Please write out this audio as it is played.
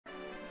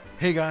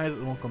Hey guys,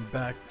 and welcome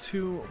back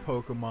to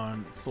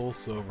Pokemon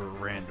SoulSilver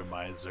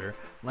Randomizer.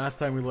 Last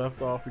time we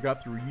left off, we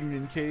got through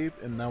Union Cave,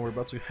 and now we're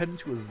about to head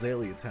into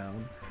Azalea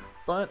Town.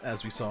 But,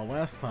 as we saw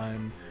last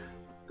time,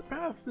 the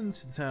path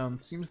into town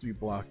seems to be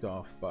blocked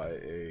off by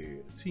a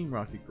Team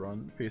Rocket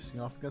Grunt facing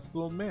off against the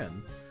old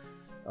man.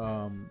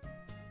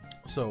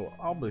 So,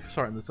 I'll be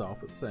starting this off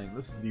with saying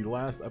this is the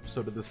last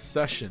episode of this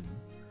session.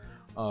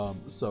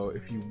 So,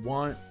 if you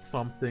want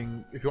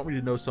me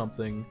to know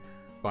something,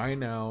 by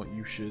now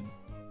you should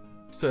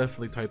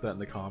definitely type that in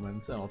the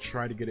comments, and I'll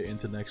try to get it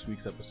into next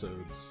week's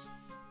episodes,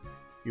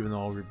 even though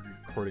I'll be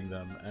recording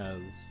them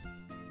as,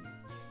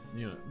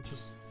 you know,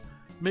 just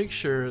make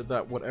sure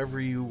that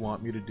whatever you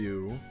want me to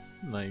do,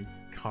 like,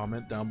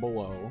 comment down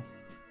below,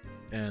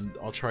 and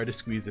I'll try to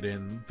squeeze it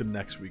in the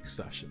next week's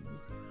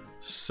sessions.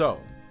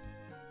 So,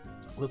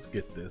 let's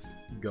get this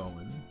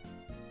going.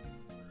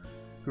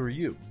 Who are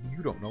you?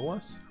 You don't know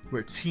us?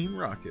 We're Team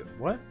Rocket.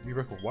 What? We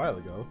broke a while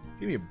ago?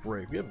 Give me a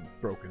break, we haven't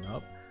broken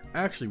up.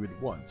 Actually, we did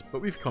once,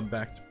 but we've come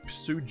back to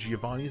pursue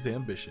Giovanni's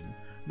ambition.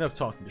 Enough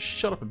talking, just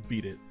shut up and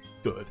beat it.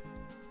 Good.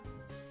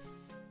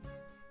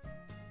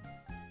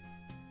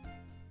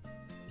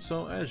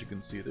 So, as you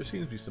can see, there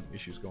seems to be some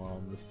issues going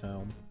on in this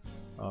town.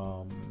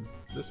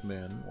 This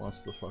man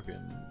wants to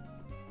fucking...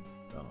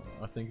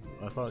 I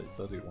thought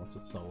that he wants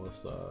to sell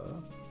us,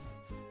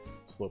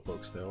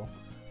 Slowpoke's tail.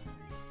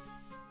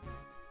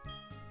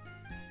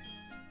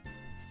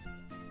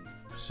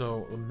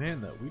 So, the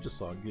man that we just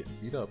saw getting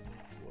beat up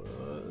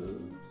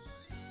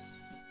was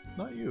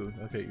not you.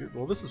 Okay,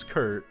 well, this is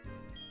Kurt.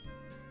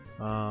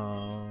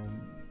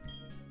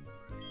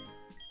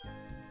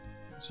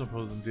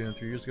 Suppose I'm doing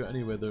 3 years ago.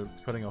 Anyway, they're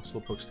cutting off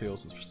Slowpoke's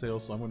tails. It's for sale,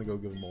 so I'm gonna go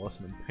give him a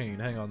lesson in pain.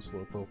 Hang on,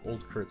 Slowpoke.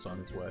 Old Kurt's on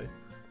his way.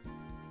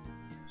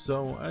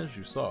 So, as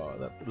you saw,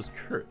 that was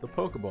Kurt, the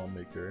Pokeball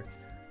maker,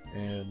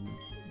 and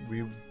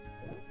we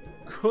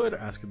could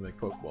ask him to make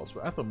Pokeballs,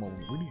 but at the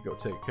moment we need to go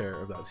take care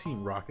of that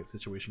Team Rocket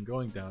situation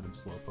going down in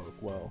Slowpoke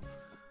Well.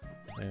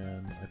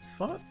 And I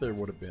thought there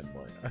would have been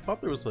I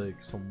thought there was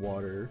some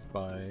water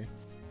by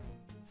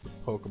the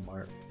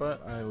Pokemart,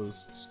 but I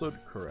was stood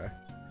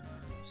correct.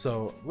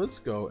 So let's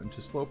go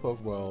into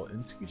Slowpoke Well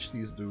and teach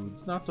these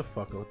dudes not to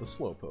fuck with the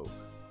Slowpoke.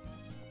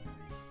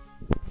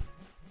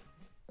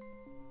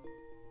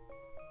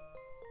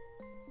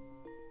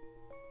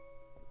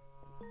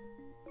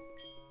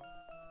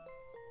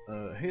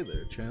 Hey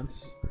there,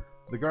 Chance.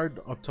 The guard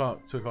up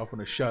top took off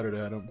when I shouted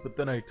at him, but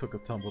then I took a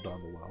tumble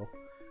down the well.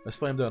 I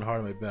slammed down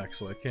hard on my back,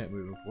 so I can't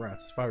move.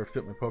 Rats. If I were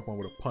fit, my Pokemon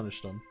would have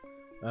punished them.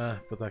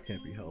 But that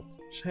can't be helped.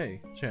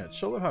 Hey, Chance,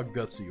 show them how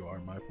gutsy you are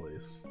in my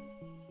place.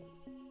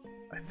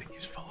 I think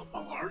he's full of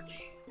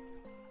malarkey.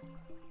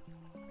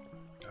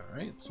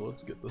 Alright, so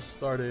let's get this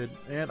started.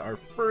 And our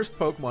first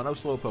Pokemon of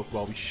Slowpoke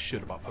Ball, we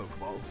shit about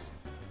Pokeballs,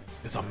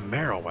 is a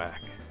Marowak.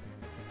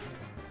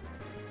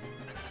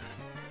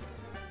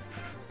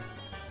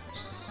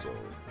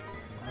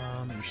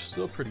 You're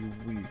still pretty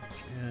weak,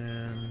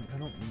 and I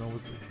don't know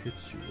what to hit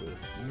you with.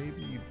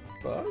 Maybe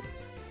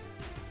bugs?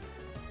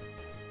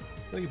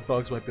 I think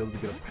bugs might be able to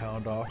get a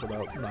pound off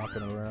without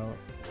knocking her out.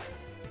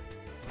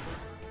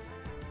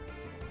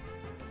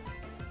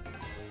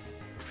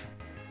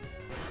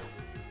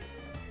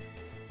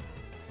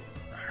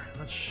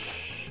 That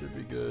should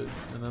be good.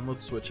 And then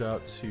let's switch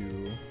out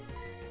to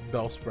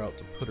Bellsprout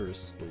to put her to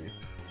sleep.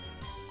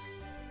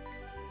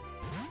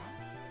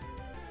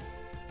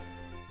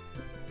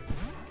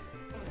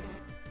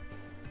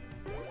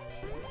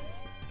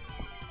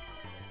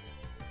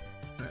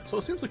 So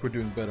it seems like we're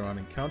doing better on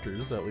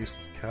encounters, at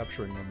least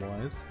capturing them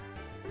wise.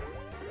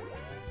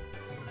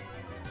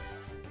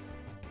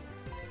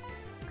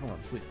 Come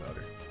on, sleep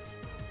powder.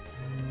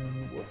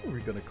 What are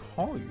we gonna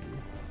call you?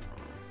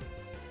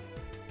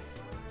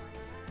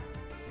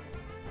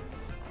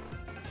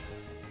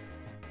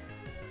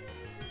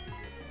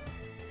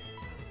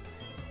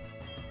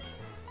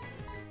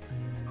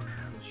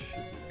 That should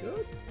be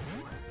good.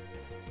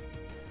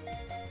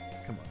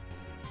 Come on.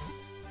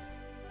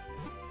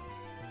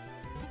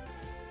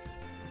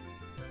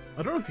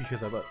 I don't know if you hear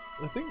that, but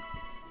I think...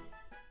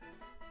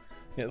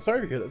 Yeah, sorry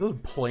if you hear that. There's a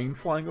plane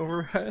flying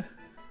overhead.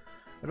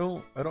 I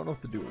don't know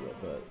what to do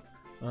about that.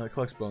 It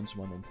collects bones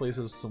from unknown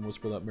places. Some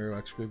whisper that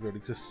Marowak's graveyard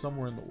exists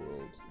somewhere in the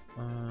world.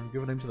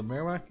 Give a name to the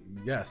Marowak?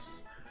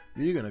 Yes.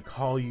 You're gonna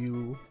call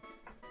you...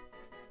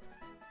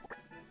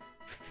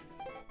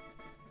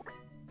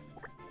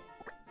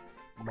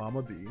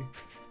 Mama B.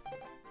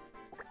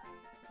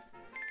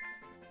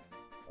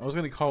 I was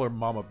gonna call her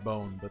Mama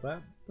Bone, but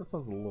that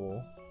sounds a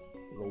little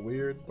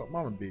weird, but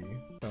Mama B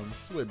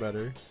sounds way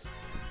better.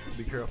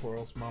 Be careful or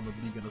else Mama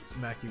B gonna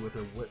smack you with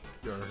her whip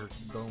or her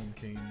bone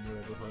cane,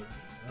 whatever.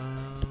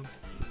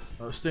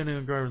 I was standing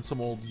on guard and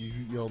some old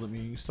yelled at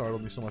me,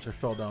 startled me so much I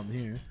fell down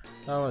here.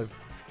 Now I've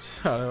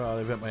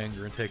vent my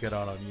anger and take it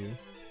out on you.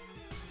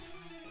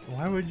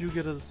 Why would you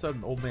get a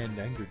sudden old man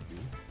angered you?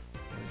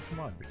 Come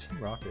on, you're Team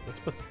Rocket. That's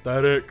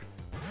pathetic.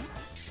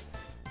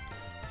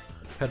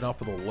 Heading off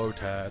with a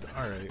Lotad.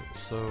 Alright,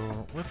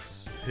 so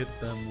let's hit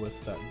them with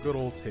that good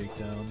old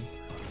takedown.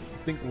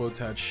 think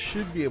Lotad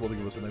should be able to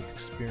give us enough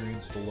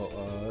experience to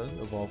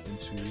evolve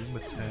into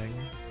Matang.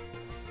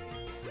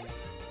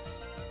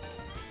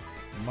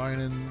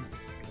 Minin,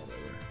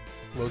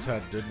 whatever.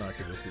 Lotad did not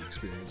give us the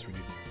experience we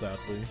needed,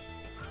 sadly.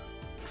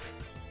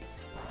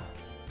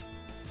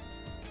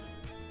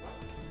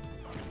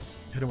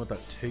 Hit him with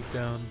that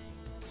takedown.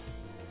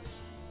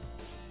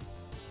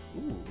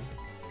 Ooh.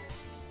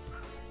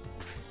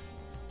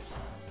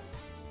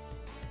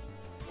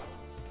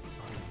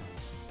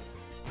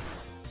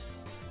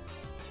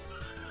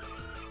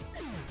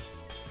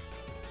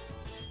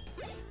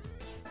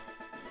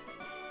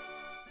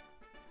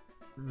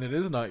 It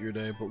is not your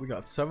day, but we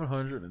got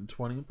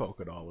 720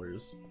 Poké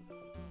Dollars.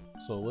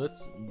 So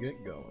let's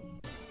get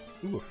going.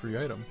 Ooh, a free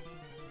item.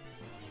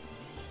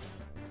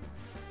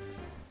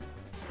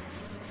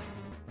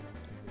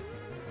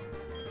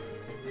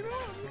 You know,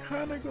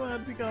 I'm kinda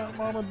glad we got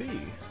Mama B.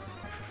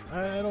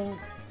 I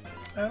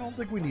don't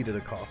think we needed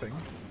a coughing.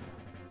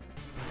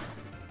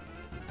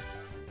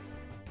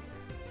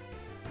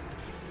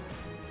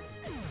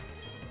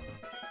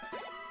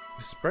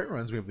 Sprite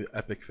reminds me of the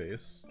Epic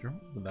Face. Do you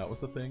remember when that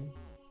was a thing?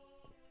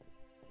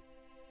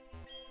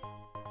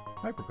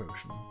 Hyper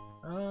Potion.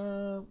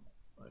 I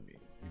mean,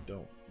 we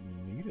don't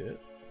need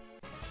it,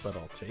 but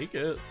I'll take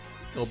it.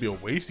 It'll be a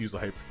waste to use a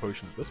Hyper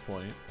Potion at this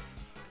point.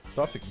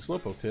 Stop taking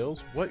Slowpoke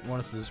Tails. What? You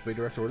want us to disobey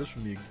direct orders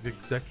from the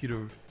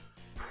Executive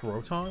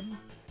Proton?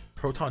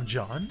 Proton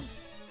John?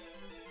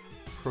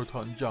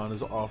 Proton John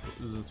is off.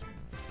 Is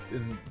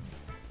in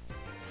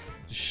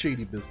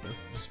shady business.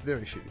 Just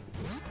very shady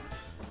business.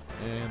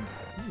 And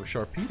ooh, a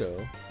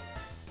Sharpedo.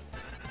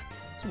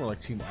 It's more like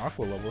Team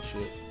Aqua level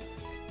shit.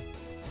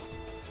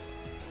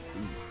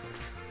 Oof.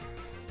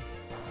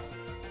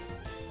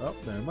 Oh,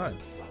 never mind.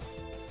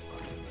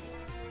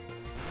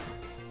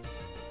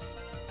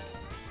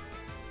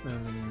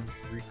 And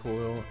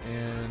recoil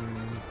and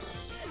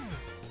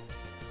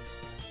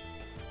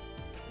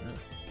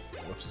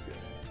rough skin.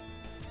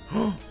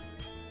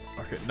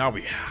 Okay, now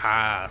we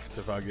have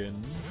to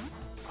fucking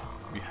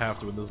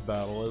win this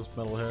battle as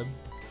Metalhead.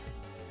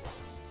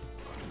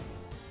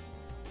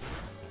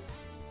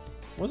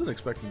 Wasn't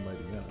expecting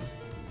Mighty Yana.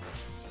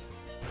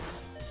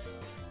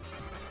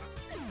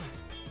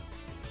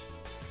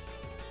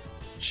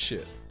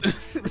 Shit.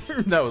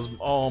 That was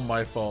all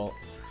my fault.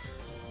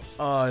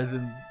 I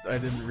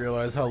didn't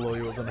realize how low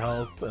he was in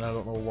health, and I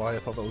don't know why I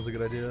thought that was a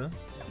good idea.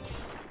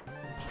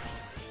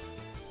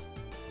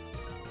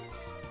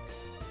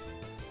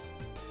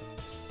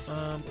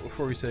 But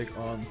before we take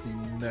on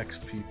the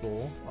next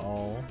people,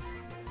 I'll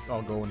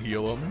go and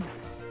heal them.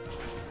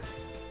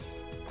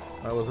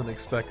 I wasn't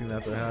expecting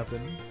that to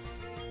happen,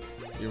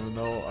 even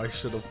though I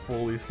should have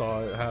fully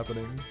saw it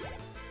happening.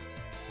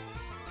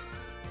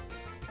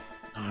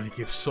 Oh, and he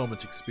gives so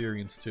much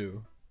experience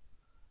too.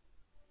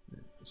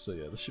 So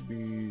yeah, this should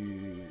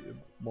be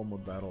one more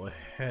battle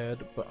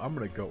ahead, but I'm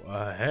gonna go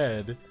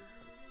ahead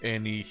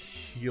and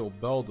heal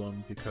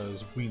Beldum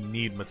because we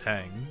need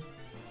Matang.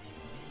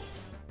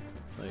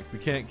 Like, we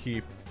can't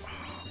keep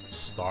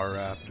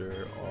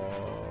Staraptor.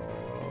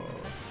 Oh,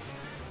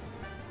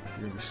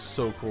 you're gonna be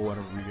so cool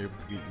whenever we get able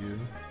to get you.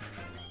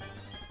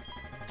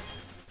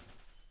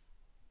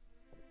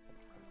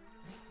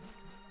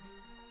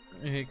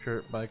 Hey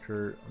Kurt, bye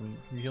Kurt. I mean,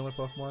 can you heal my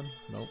Pokemon?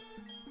 Nope.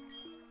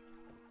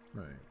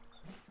 Alright.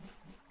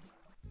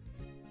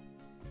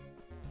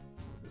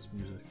 This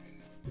music.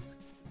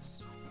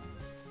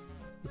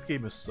 This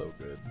game is so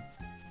good.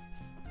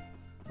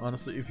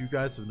 Honestly, if you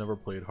guys have never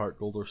played Heart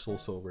Gold or Soul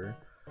Silver,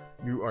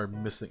 you are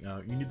missing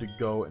out. You need to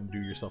go and do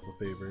yourself a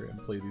favor and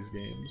play these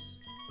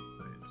games.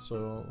 Right,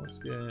 so let's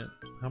get...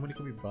 How many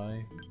can we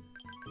buy?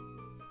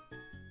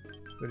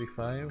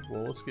 35?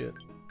 Well, let's get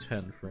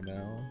 10 for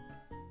now.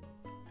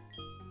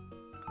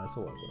 That's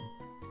 11.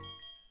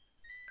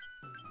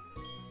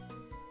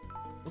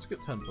 Let's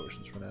get 10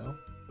 potions for now.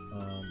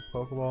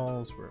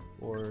 Pokeballs, we're at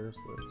 4, so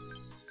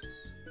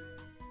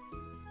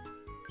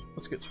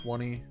let's get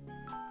 20.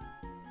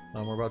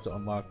 We're about to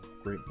unlock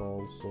Great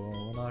Balls, so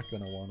we're not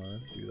gonna wanna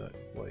do that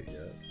quite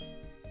yet.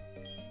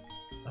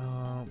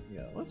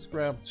 Yeah, let's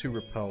grab 2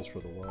 repels for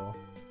the well.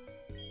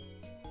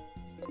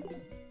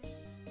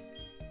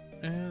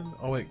 And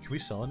oh wait, can we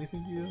sell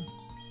anything to you?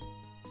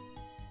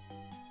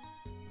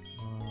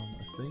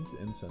 I think the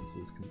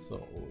incenses can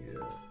sell. Oh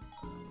yeah.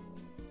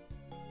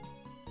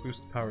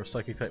 Boost the power of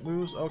psychic type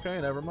moves. Okay,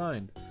 never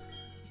mind.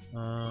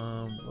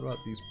 What about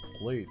these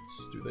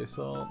plates? Do they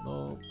sell?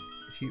 No.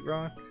 Heat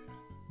rock?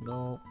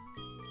 No.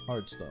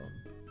 Hardstone?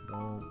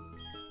 No.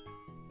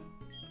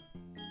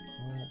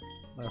 Oh,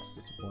 that's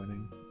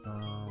disappointing.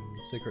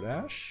 Sacred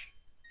Ash?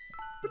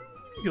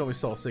 You can only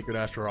sell Sacred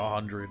Ash for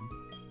 100.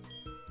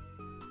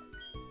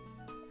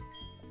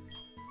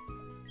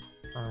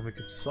 We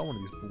could sell one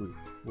of these blue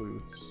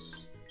flutes.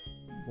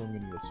 Only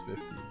gonna give us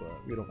 50,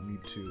 but we don't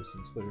need to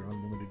since they're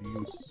unlimited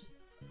use.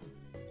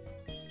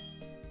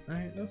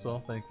 Alright, that's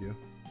all. Thank you.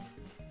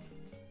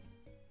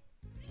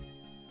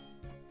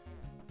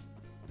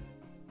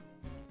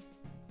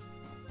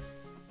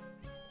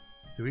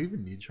 Do we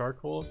even need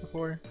charcoal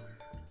before?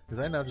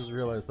 Because I now just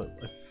realized that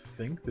I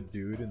think the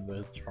dude in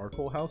the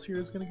charcoal house here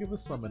is going to give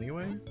us some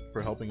anyway,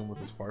 for helping him with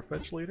his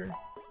Farfetch later.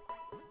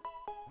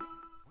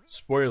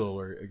 Spoiler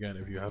alert, again,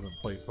 if you haven't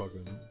played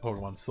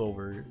Pokemon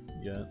Silver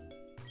yet.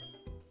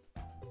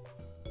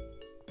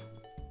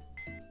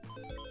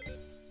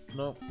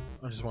 Nope,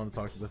 I just want to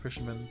talk to the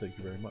fisherman, thank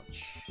you very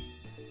much.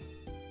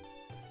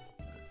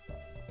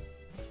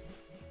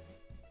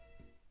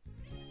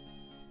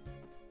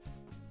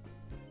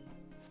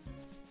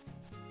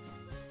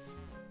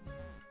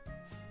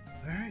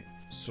 Alright,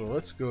 so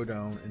let's go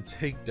down and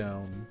take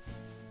down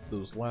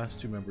those last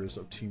two members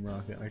of Team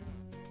Rocket. I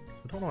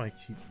don't know why I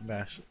keep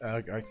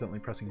accidentally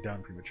pressing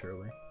down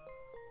prematurely.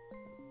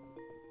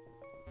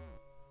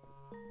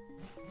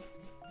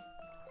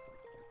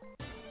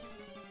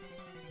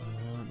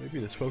 Maybe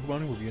this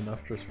Pokemon will be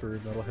enough just for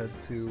Metalhead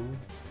to...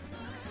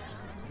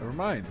 Never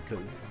mind,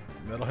 because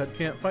Metalhead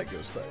can't fight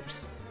Ghost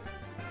types.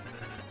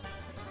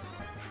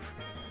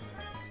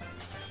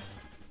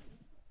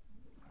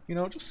 You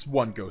know, just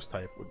one Ghost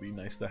type would be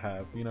nice to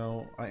have. You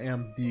know, I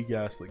am the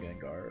Ghastly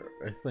Gengar.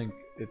 I think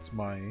it's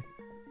my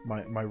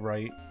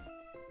right.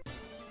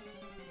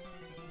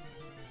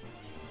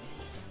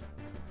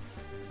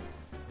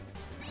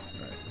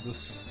 Alright,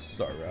 this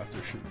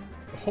Staraptor should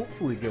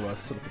hopefully give us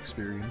some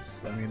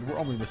experience. I mean, we're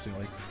only missing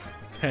like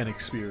 10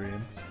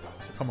 experience, so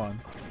come on.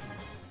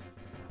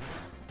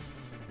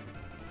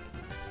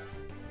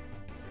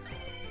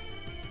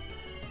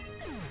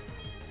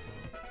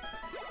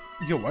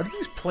 Yo, why do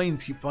these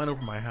planes keep flying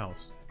over my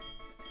house?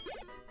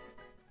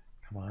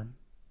 Come on.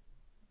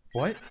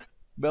 What?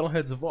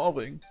 Metalhead's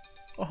evolving.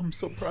 Oh, I'm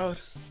so proud.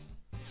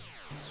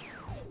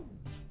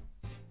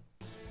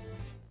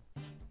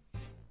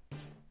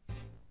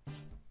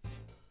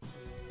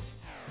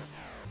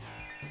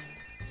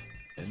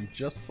 And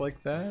just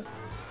like that,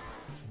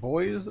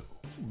 boys,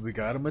 we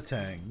got him a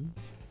Tang.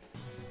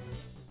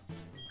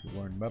 We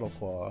learned Metal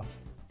Claw,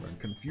 learned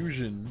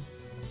Confusion.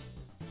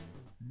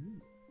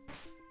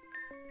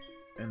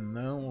 And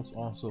now let's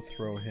also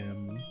throw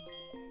him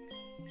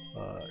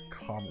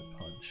Comet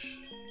Punch.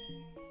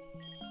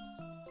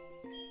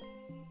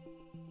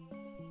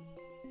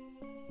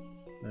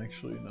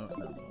 Actually, no,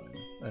 never mind.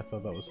 I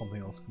thought that was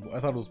something else. I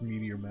thought it was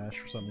Meteor Mash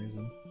for some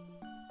reason.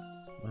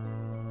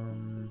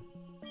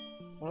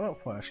 What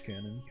about Flash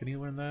Cannon? Can he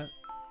learn that?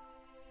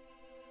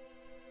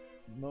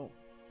 Nope.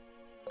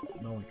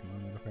 No one can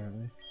learn that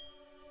apparently.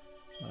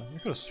 I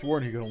could have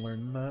sworn he could have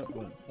learned that,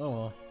 but oh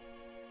well.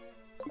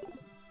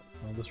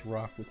 This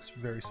rock looks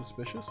very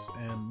suspicious.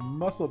 And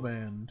Muscle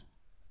Band.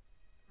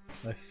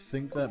 I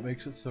think that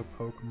makes it so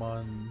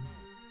Pokemon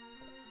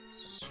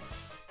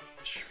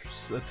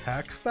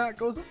attack stat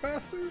goes up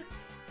faster.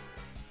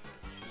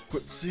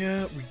 But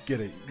yeah, we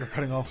get it. You're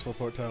cutting off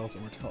support tiles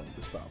and we're telling you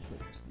to stop. We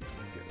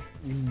get it.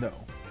 We know.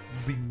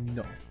 We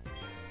know.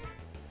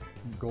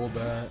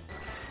 Golbat.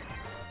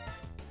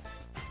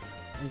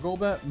 And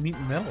Golbat meet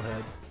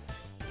Metalhead.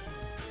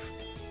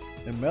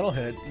 And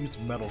Metalhead eats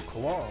Metal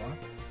Claw.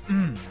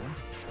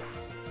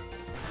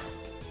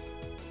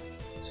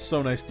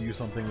 So nice to use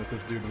something with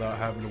this dude without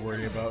having to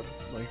worry about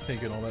like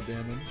taking all that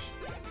damage.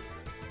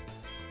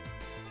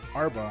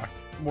 Arbok,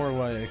 more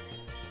like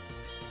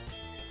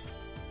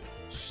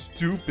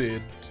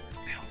stupid.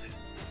 Nailed it.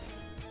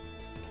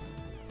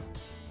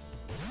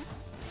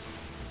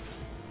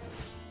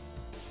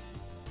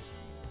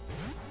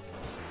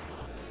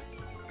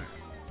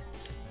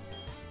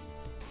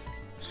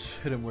 Just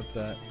hit him with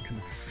that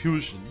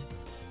Confusion.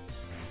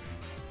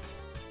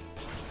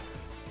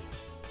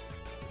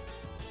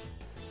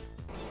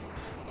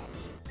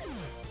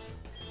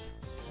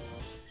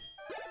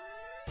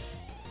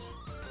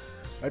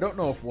 I don't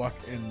know if Luck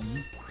and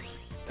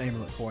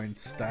Amulet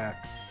Coins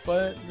stack,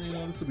 but you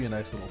know, this would be a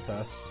nice little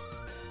test.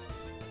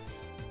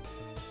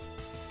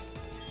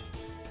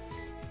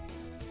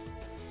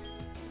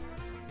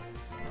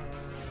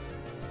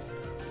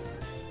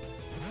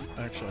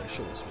 Actually, I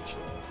should have switched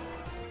out.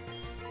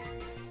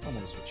 I'm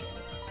gonna switch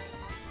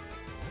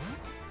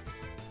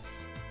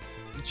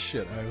out.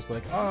 Shit, I was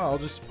like, ah, I'll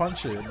just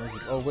punch it, and I was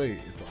like, oh wait,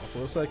 it's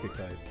also a Psychic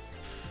type.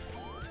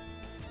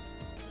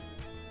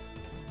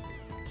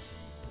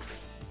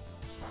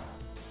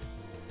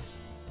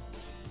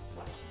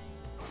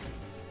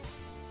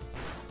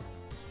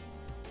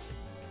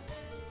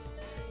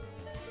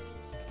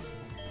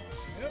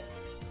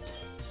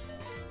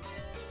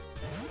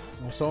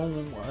 So,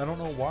 I don't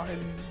know why I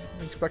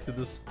expected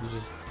this to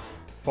just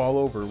fall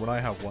over when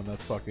I have one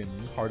that's fucking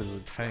hard as a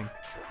tank.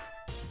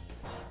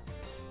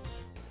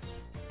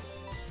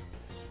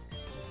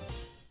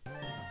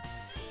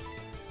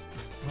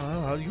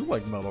 How do you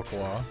like Metal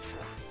Claw?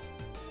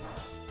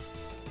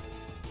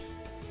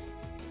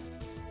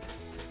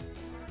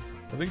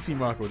 I think Team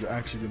Rocket would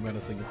actually be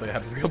menacing if they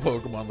had real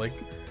Pokemon like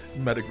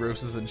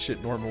Metagrosses and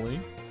shit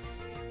normally.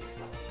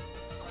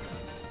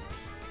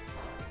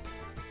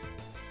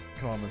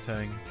 Come on,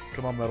 Metang.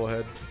 Come on,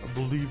 Metalhead. I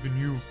believe in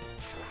you.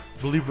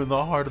 Believe in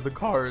the heart of the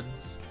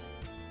cards.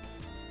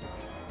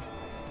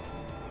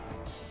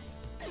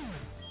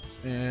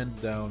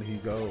 And down he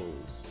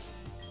goes.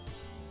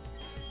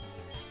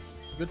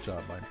 Good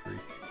job, Mind Freak.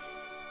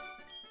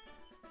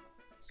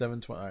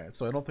 720. Alright,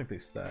 so I don't think they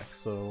stack,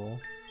 so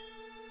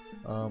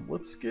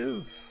let's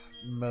give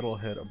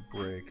Metalhead a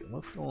break and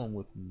let's go on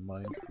with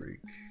Mind Freak.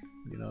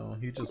 You know,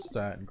 he just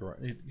sat and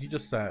he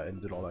just sat and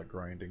did all that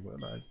grinding, but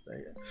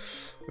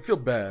I feel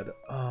bad.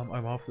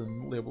 I'm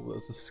often labeled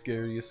as the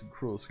scariest and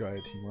cruelest guy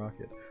at Team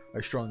Rocket.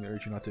 I strongly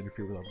urge you not to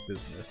interfere with our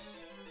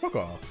business. Fuck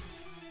off.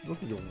 You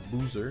look like a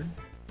loser.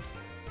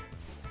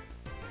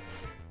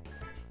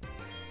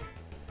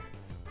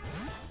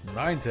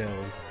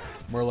 Ninetales.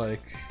 More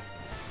like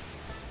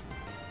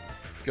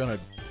gonna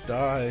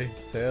die,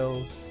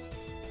 Tails.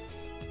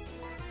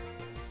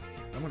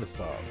 I'm gonna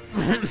stop.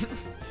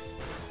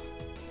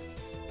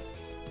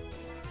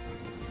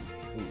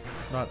 Ooh,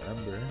 not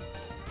Ember.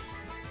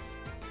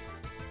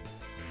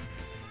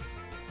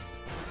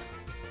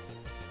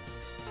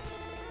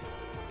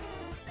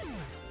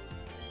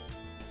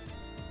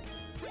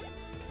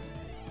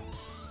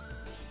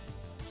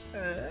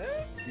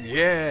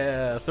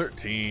 Yeah,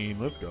 13.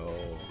 Let's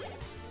go.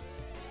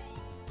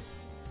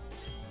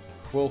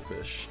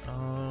 Quillfish.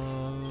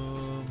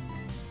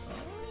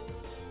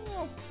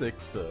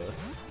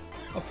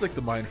 I'll stick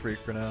to Mind Freak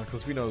for now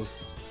because we know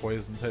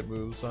poison type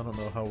moves. I don't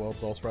know how well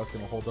Bellsprout's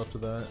gonna hold up to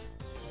that.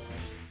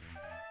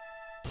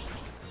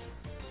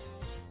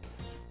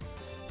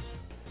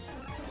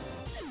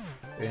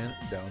 And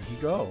down he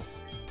go.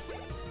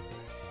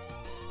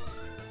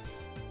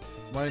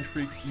 Mind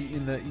Freak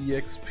eating the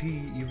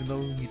EXP even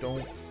though you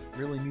don't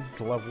really need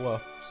to level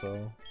up,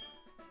 so.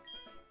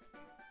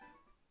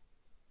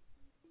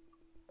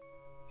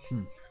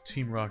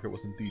 Team Rocket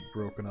was indeed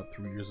broken up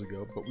 3 years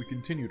ago, but we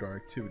continued our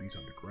activities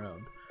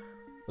underground.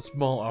 A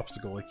small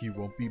obstacle like you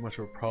won't be much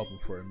of a problem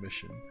for our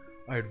mission.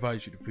 I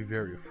advise you to be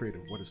very afraid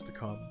of what is to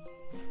come.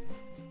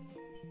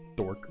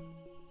 Dork.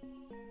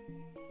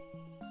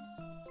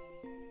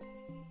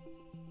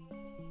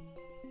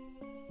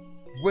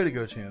 Way to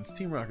go, Chance.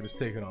 Team Rocket is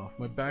taking off.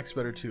 My back's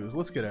better too, so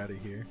let's get out of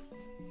here.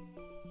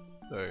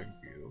 Thank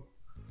you.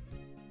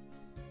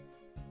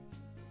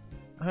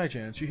 Hi,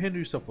 Chance. You handled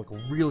yourself like a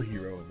real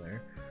hero in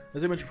there.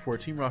 As I mentioned before,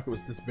 Team Rocket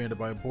was disbanded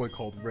by a boy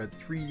called Red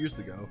 3 years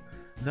ago.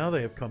 Now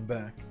they have come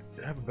back.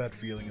 I have a bad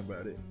feeling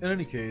about it. In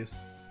any case,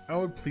 I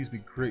would please be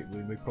greatly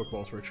to make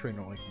Pokeballs for a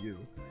trainer like you.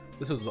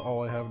 This is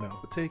all I have now,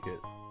 but take it.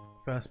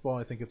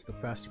 Fastball, I think it's the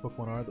faster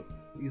Pokemon are, the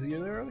easier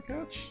they are to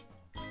catch.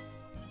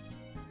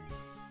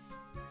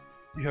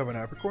 You have an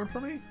apricorn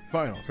for me?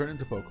 Fine, I'll turn it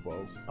into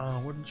Pokeballs.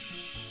 I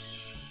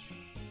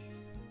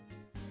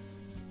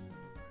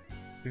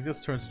think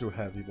this turns into a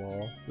Heavy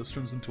Ball. This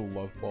turns into a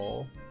Love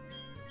Ball.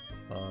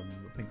 I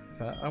think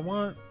I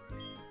want,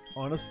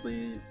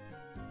 honestly,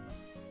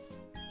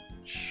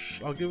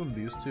 I'll give him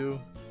these two.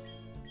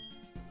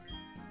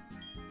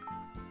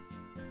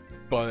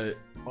 But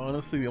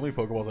honestly, the only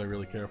Pokeballs I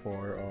really care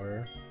for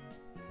are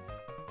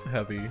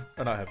Heavy,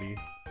 not Heavy,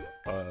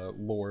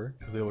 Lore,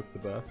 because they look the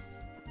best.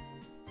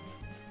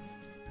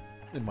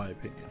 In my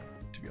opinion,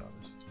 to be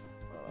honest.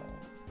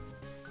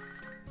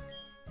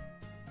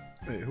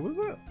 Wait, who was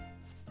that?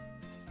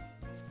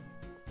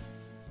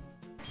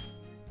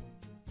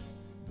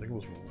 I think it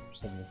was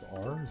someone with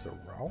R. Is it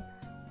Ralph?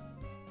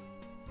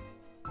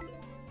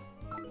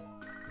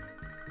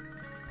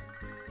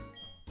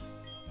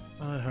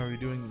 How are you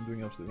doing? I'm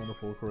doing absolutely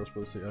wonderful. Of course,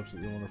 but say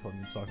absolutely wonderful.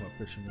 I'm talking about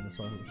fishing and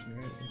fun.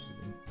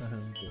 Of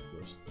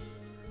course.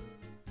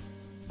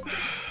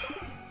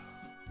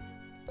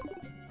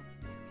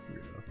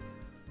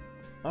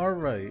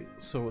 Alright,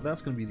 so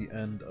that's going to be the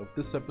end of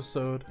this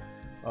episode.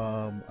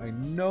 I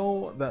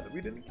know that we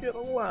didn't get a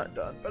lot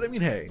done, but I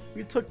mean, hey,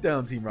 we took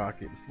down Team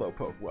Rocket and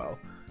Slowpoke well.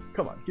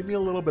 Come on, give me a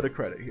little bit of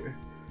credit here.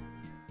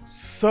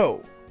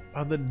 So,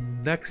 on the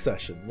next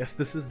session, yes,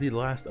 this is the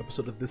last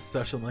episode of this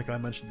session, like I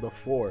mentioned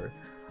before,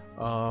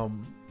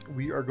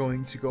 we are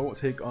going to go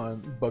take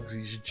on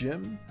Bugsy's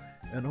gym,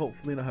 and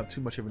hopefully not have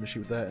too much of an issue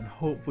with that, and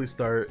hopefully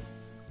start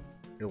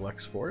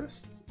Ilex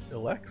Forest?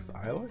 Ilex?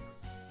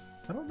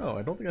 I don't know.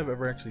 I don't think I've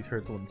ever actually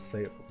heard someone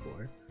say it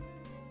before.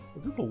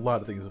 There's just a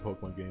lot of things in a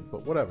Pokemon game,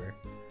 but whatever.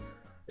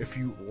 If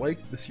you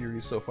liked the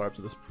series so far up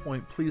to this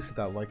point, please hit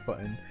that like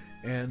button.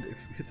 And if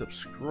you hit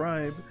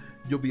subscribe,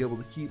 you'll be able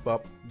to keep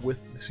up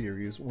with the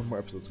series when more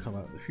episodes come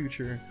out in the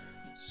future.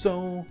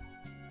 So,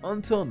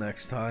 until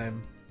next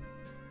time,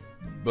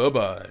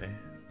 bye-bye.